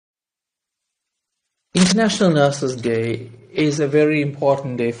International Nurses Day is a very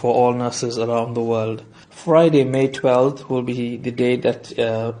important day for all nurses around the world. Friday, May 12th, will be the day that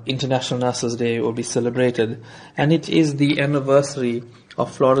International Nurses Day will be celebrated, and it is the anniversary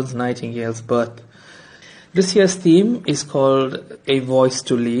of Florence Nightingale's birth. This year's theme is called A Voice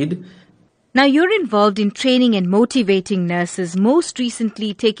to Lead. Now, you're involved in training and motivating nurses, most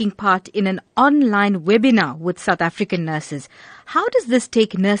recently taking part in an online webinar with South African nurses. How does this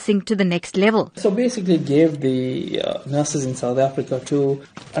take nursing to the next level? So basically it gave the nurses in South Africa to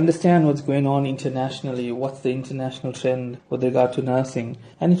understand what's going on internationally, what's the international trend with regard to nursing.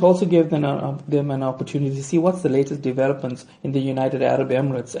 And it also gave them an opportunity to see what's the latest developments in the United Arab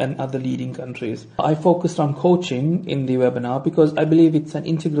Emirates and other leading countries. I focused on coaching in the webinar because I believe it's an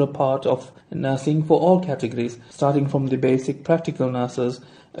integral part of nursing for all categories, starting from the basic practical nurses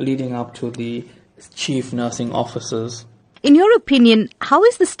leading up to the chief nursing officers. In your opinion, how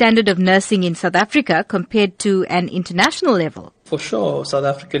is the standard of nursing in South Africa compared to an international level? For sure, South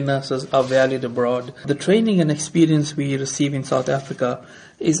African nurses are valued abroad. The training and experience we receive in South Africa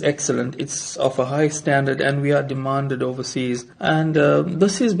is excellent. It's of a high standard and we are demanded overseas. And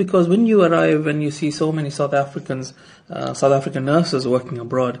this is because when you arrive and you see so many South African nurses working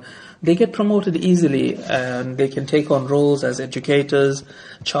abroad, they get promoted easily and they can take on roles as educators,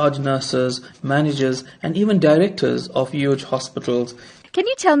 charge nurses, managers, and even directors of huge hospitals. Can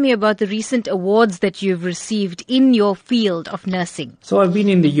you tell me about the recent awards that you've received in your field of nursing? So I've been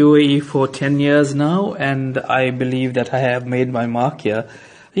in the UAE for 10 years now, and I believe that I have made my mark here.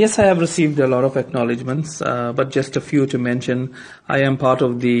 Yes, I have received a lot of acknowledgements, but just a few to mention. I am part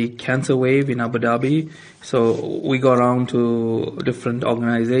of the Cancer Wave in Abu Dhabi. So we go around to different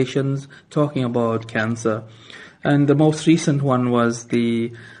organizations talking about cancer. And the most recent one was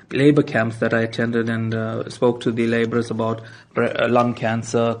the labor camps that I attended and spoke to the laborers about lung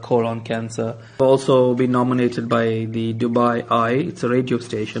cancer, colon cancer. I've also been nominated by the Dubai Eye, it's a radio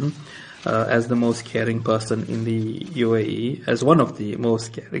station, as the most caring person in the UAE, as one of the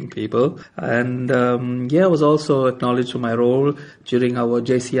most caring people. And I was also acknowledged for my role during our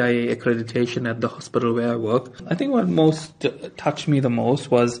JCIA accreditation at the hospital where I work. I think what most touched me the most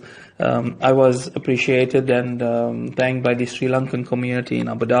was I was appreciated and thanked by the Sri Lankan community in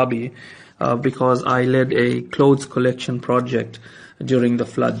Abu Dhabi because I led a clothes collection project during the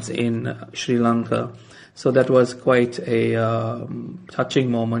floods in Sri Lanka. So that was quite a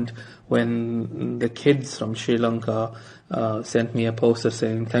touching moment when the kids from Sri Lanka sent me a poster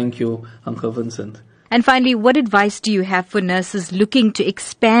saying, "Thank you, Uncle Vincent." And finally, what advice do you have for nurses looking to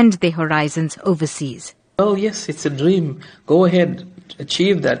expand their horizons overseas? Well, yes, it's a dream. Go ahead,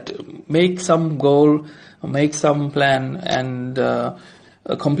 achieve that. Make some goal, make some plan, and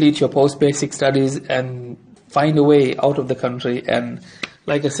complete your post-basic studies and find a way out of the country. And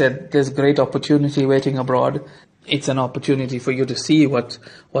like I said, there's great opportunity waiting abroad. It's an opportunity for you to see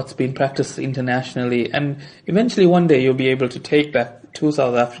what's been practiced internationally. And eventually one day you'll be able to take back to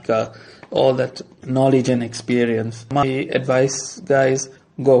South Africa all that knowledge and experience. My advice, guys,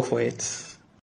 go for it.